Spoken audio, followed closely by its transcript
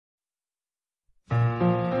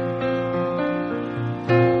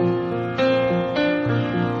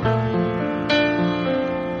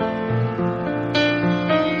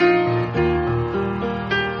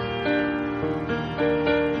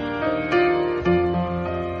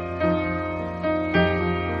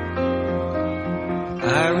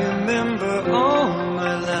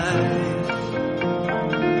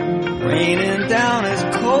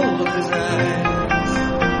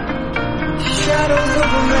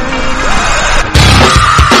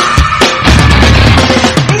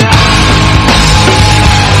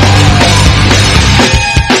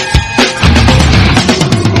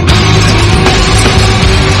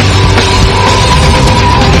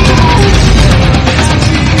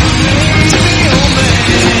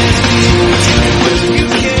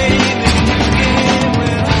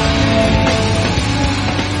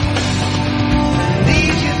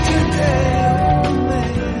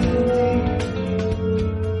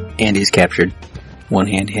Andy's captured. One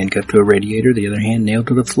hand handcuffed to a radiator, the other hand nailed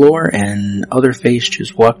to the floor, and other face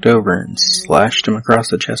just walked over and slashed him across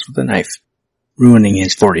the chest with a knife, ruining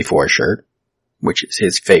his 44 shirt, which is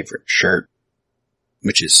his favorite shirt,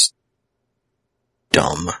 which is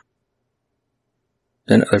dumb.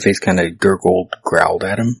 Then other face kind of growled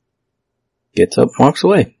at him, gets up, and walks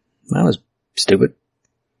away. That was stupid.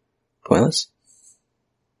 Pointless.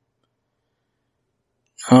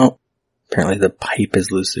 Oh, apparently the pipe is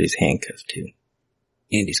loose that he's handcuffed to.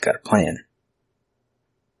 Andy's got a plan.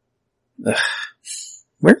 Ugh.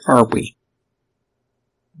 Where are we?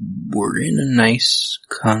 We're in a nice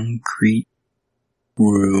concrete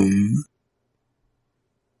room.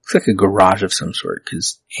 Looks like a garage of some sort,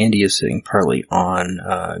 because Andy is sitting partly on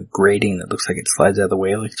a grating that looks like it slides out of the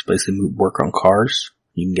way, like it's a place to work on cars.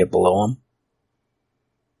 You can get below them.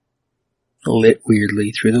 Lit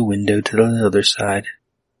weirdly through the window to the other side,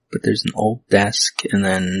 but there's an old desk and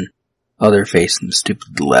then other face in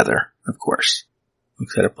stupid leather, of course.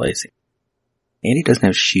 Looks out of place. Andy doesn't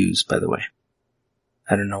have shoes, by the way.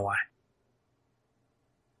 I don't know why.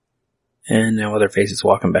 And now other face is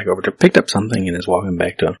walking back over to pick up something and is walking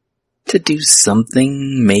back to him. To do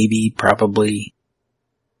something, maybe, probably.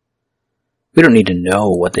 We don't need to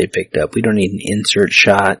know what they picked up. We don't need an insert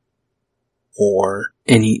shot or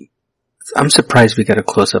any... I'm surprised we got a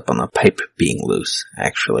close-up on the pipe being loose,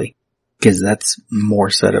 actually. Because that's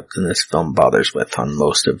more setup than this film bothers with on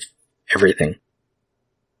most of everything.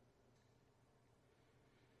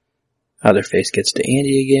 Other face gets to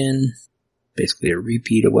Andy again. Basically a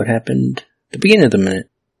repeat of what happened at the beginning of the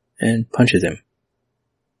minute. And punches him.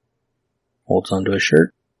 Holds onto his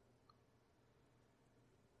shirt.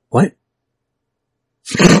 What?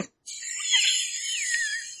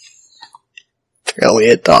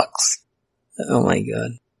 Elliot talks. Oh my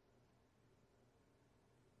god.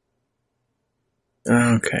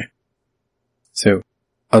 Okay. So,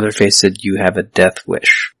 Otherface said you have a death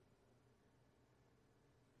wish.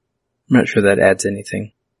 I'm not sure that adds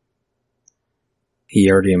anything.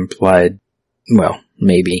 He already implied, well,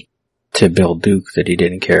 maybe, to Bill Duke that he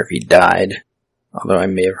didn't care if he died. Although I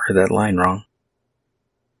may have heard that line wrong.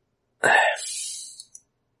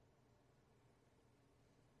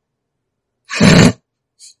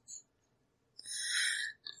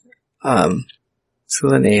 So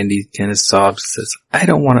then Andy kind of sobs and says, I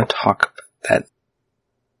don't want to talk about that.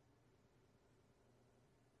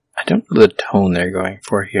 I don't know the tone they're going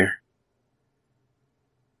for here.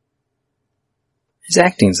 His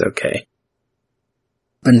acting's okay.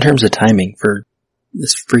 But in terms of timing, for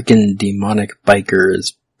this freaking demonic biker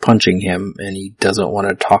is punching him and he doesn't want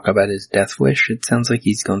to talk about his death wish, it sounds like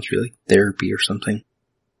he's going through like therapy or something.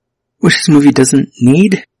 Which this movie doesn't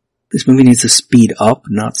need. This movie needs to speed up,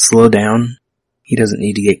 not slow down. He doesn't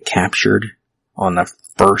need to get captured on the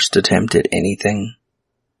first attempt at anything.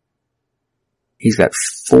 He's got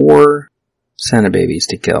 4 Santa babies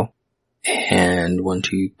to kill. And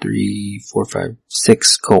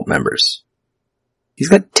 6 cult members. He's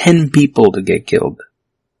got 10 people to get killed.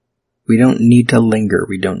 We don't need to linger.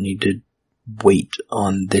 We don't need to wait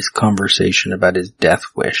on this conversation about his death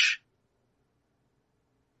wish.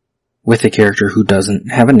 With a character who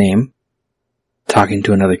doesn't have a name, talking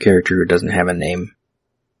to another character who doesn't have a name,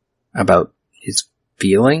 about his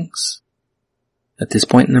feelings at this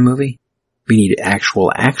point in the movie. We need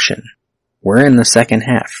actual action. We're in the second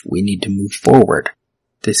half. We need to move forward.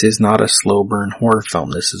 This is not a slow burn horror film.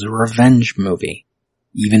 This is a revenge movie.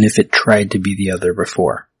 Even if it tried to be the other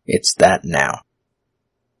before. It's that now.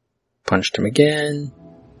 Punched him again.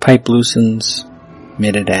 Pipe loosens.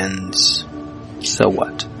 Minute ends. So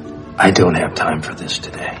what? I don't have time for this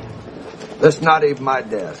today. That's not even my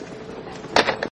desk.